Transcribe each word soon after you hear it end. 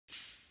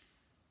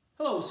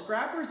Hello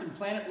scrappers and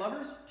planet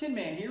lovers, Tin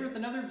Man here with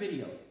another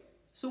video.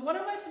 So one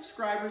of my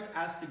subscribers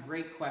asked a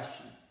great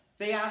question.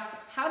 They asked,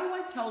 how do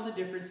I tell the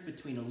difference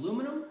between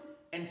aluminum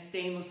and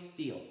stainless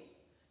steel?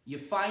 You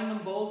find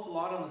them both a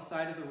lot on the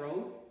side of the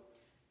road.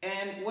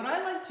 And what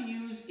I like to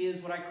use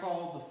is what I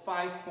call the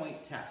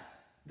 5-point test.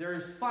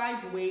 There's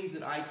 5 ways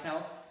that I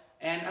tell,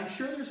 and I'm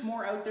sure there's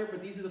more out there,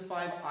 but these are the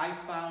 5 I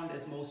found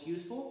as most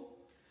useful.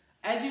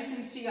 As you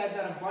can see, I've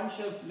got a bunch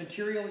of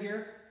material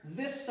here.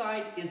 This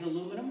side is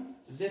aluminum,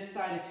 this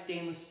side is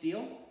stainless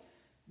steel.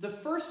 The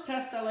first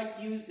test I like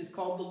to use is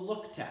called the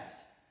look test.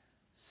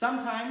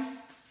 Sometimes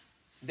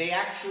they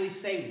actually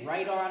say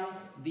right on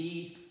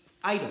the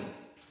item.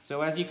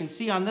 So as you can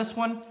see on this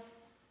one,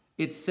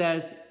 it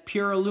says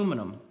pure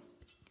aluminum.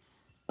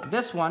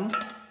 This one,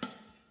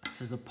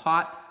 there's a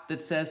pot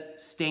that says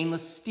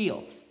stainless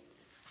steel.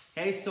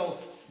 Okay, so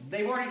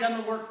they've already done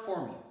the work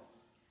for me.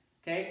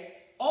 Okay,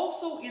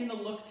 also in the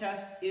look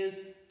test is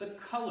the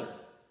color.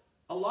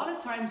 A lot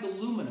of times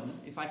aluminum,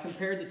 if I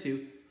compared the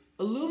two,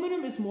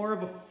 aluminum is more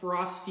of a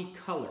frosty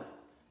color,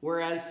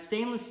 whereas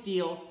stainless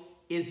steel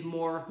is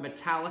more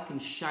metallic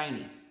and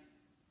shiny.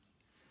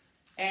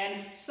 And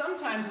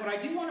sometimes what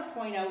I do want to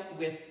point out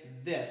with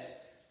this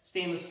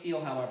stainless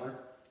steel, however,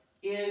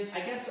 is I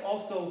guess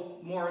also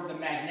more of the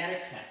magnetic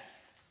test.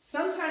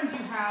 Sometimes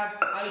you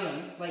have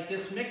items like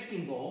this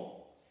mixing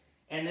bowl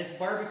and this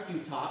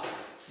barbecue top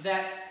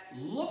that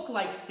look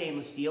like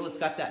stainless steel. It's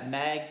got that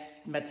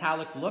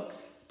metallic look.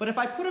 But if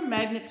I put a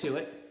magnet to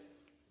it,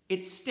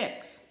 it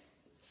sticks,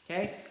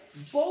 okay?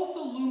 Both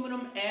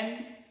aluminum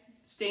and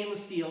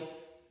stainless steel,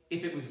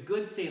 if it was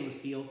good stainless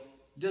steel,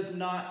 is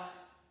not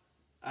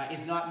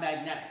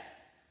magnetic,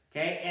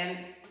 okay? And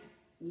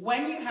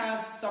when you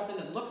have something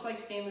that looks like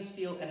stainless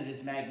steel and it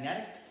is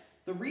magnetic,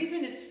 the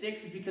reason it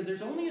sticks is because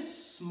there's only a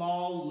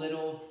small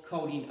little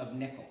coating of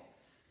nickel,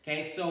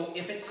 okay? So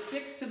if it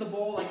sticks to the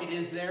bowl like it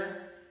is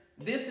there,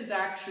 this is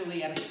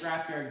actually at a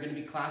scrapyard going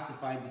to be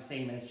classified the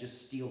same as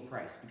just steel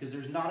price because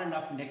there's not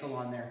enough nickel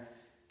on there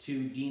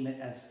to deem it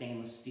as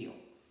stainless steel.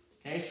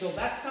 Okay, so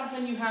that's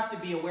something you have to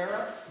be aware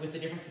of with the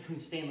difference between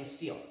stainless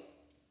steel.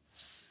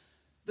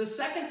 The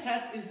second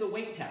test is the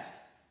weight test.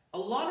 A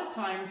lot of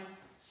times,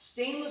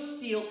 stainless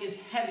steel is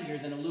heavier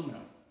than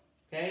aluminum.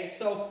 Okay,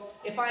 so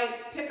if I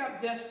pick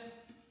up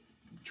this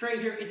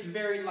tray here, it's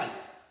very light.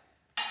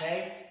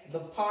 Okay, the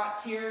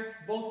pots here,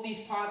 both of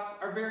these pots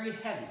are very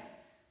heavy.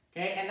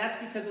 Okay, and that's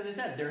because, as I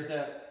said,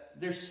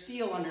 there's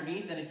steel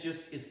underneath and it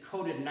just is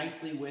coated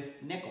nicely with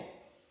nickel.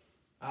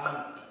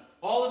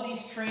 All of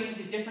these trays,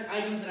 these different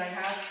items that I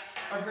have,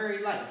 are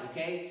very light,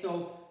 okay?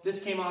 So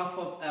this came off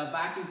of a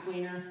vacuum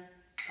cleaner.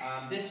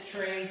 This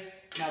tray,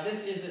 now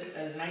this is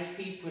a nice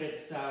piece, but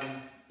it's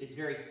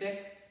very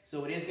thick,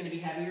 so it is going to be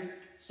heavier.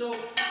 So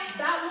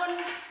that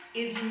one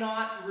is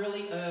not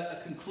really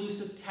a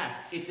conclusive test.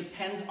 It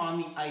depends on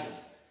the item,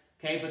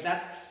 okay? But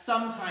that's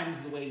sometimes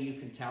the way you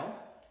can tell.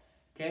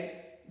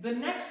 Okay, the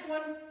next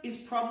one is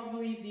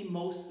probably the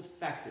most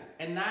effective,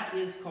 and that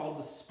is called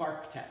the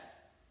spark test.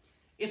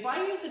 If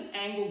I use an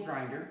angle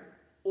grinder,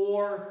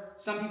 or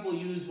some people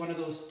use one of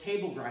those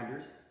table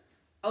grinders,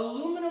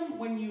 aluminum,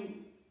 when you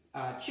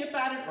chip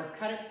at it or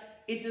cut it,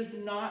 it does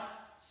not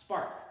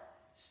spark.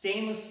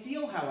 Stainless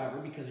steel, however,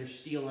 because there's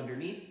steel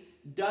underneath,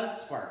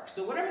 does spark.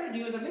 So what I'm going to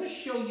do is I'm going to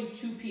show you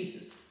 2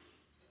 pieces.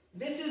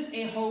 This is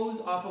a hose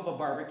off of a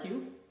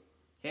barbecue,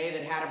 okay,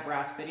 that had a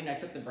brass fitting. I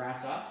took the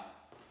brass off.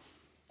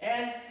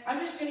 And I'm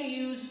just going to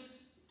use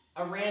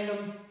a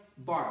random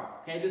bar,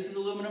 okay? This is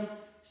aluminum,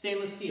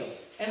 stainless steel.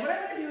 And what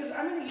I'm going to do is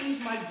I'm going to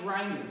use my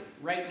grinder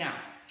right now,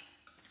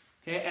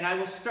 okay? And I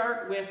will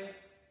start with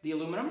the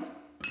aluminum,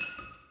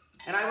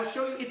 and I will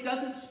show you it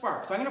doesn't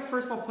spark. So I'm going to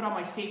first of all put on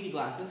my safety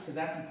glasses, because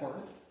that's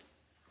important.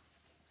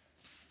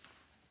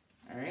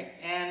 All right,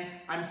 and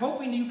I'm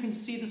hoping you can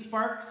see the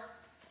sparks.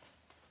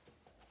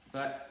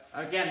 But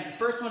again, the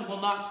first one will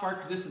not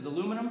spark because this is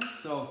aluminum,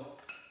 so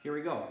here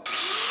we go.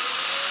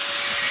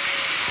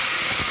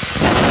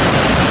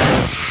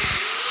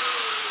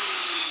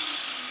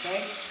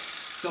 Okay,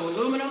 so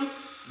aluminum,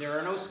 there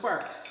are no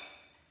sparks.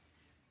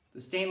 The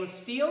stainless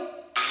steel,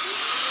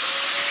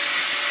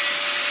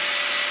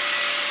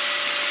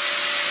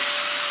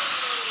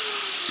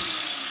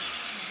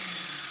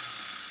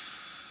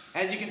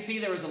 as you can see,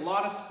 there was a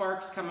lot of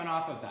sparks coming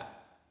off of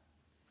that.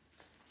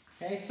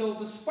 Okay, so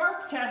the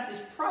spark test is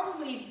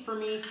probably, for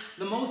me,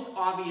 the most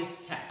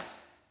obvious test.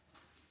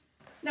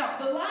 Now,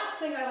 the last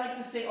thing I like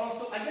to say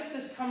also, I guess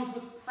this comes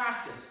with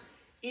practice,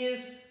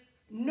 is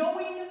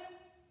knowing,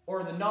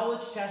 or the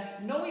knowledge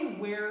test, knowing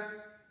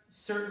where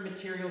certain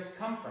materials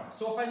come from.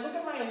 So if I look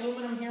at my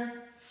aluminum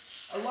here,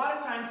 a lot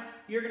of times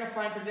you're going to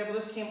find, for example,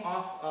 this came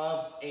off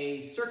of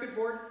a circuit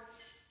board.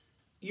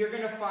 You're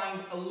going to find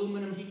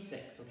aluminum heat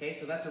sinks, okay?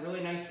 So that's a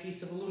really nice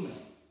piece of aluminum.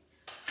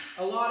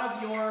 A lot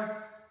of your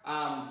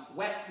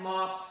wet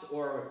mops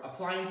or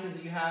appliances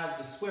that you have,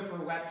 the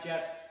Swiffer wet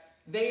jets,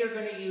 they are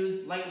going to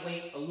use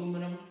lightweight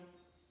aluminum.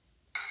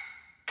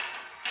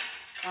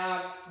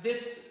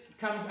 This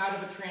comes out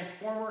of a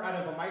transformer, out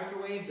of a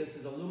microwave. This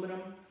is aluminum.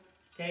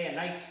 Okay, a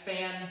nice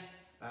fan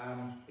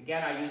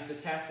Again, I used the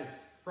test, it's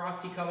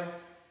frosty colored.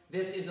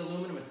 This is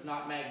aluminum, it's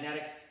not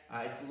magnetic,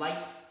 it's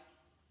light.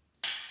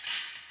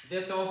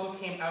 This also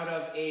came out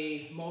of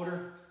a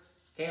motor.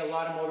 Okay, a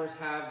lot of motors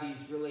have these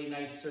really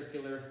nice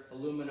circular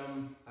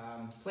aluminum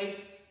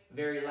plates,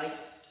 very light.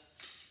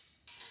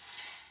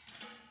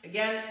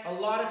 Again, a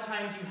lot of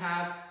times you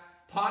have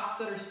pots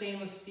that are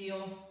stainless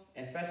steel,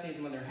 and especially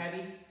when they're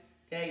heavy.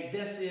 Okay,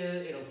 this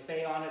is, it'll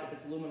say on it if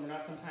it's aluminum or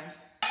not sometimes.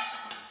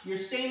 Your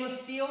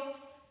stainless steel,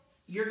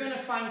 you're gonna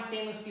find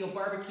stainless steel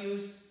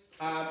barbecues.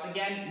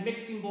 Again,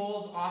 mixing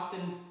bowls often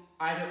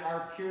either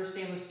are pure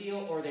stainless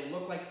steel or they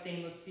look like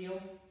stainless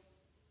steel.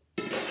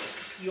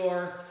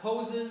 Your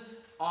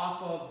hoses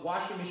off of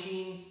washing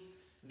machines,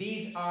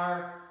 these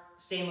are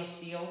stainless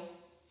steel.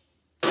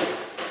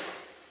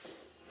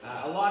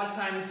 A lot of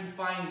times you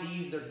find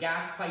these, they're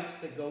gas pipes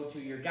that go to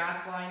your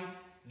gas line.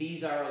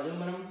 These are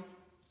aluminum.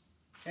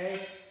 Okay.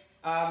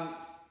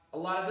 A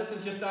lot of this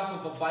is just off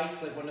of a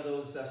bike, like one of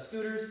those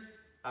scooters.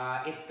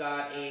 It's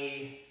got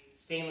a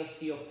stainless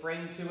steel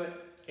frame to it.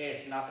 Okay,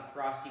 it's not the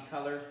frosty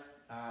color.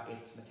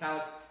 It's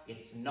metallic.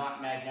 It's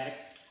not magnetic.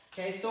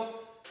 Okay,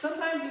 so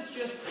sometimes it's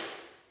just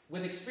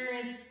with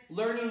experience,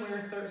 learning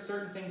where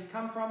certain things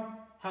come from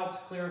helps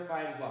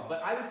clarify as well.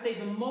 But I would say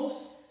the most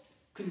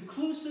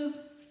conclusive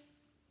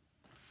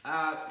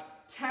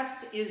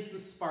test is the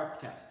spark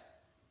test.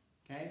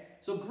 Okay,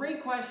 so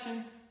great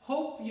question.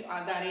 Hope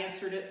that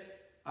answered it.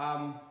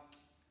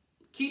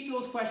 Keep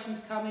those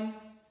questions coming.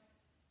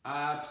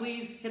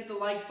 Please hit the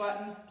like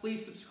button.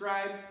 Please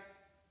subscribe.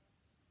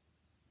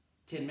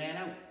 Tin Man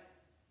out.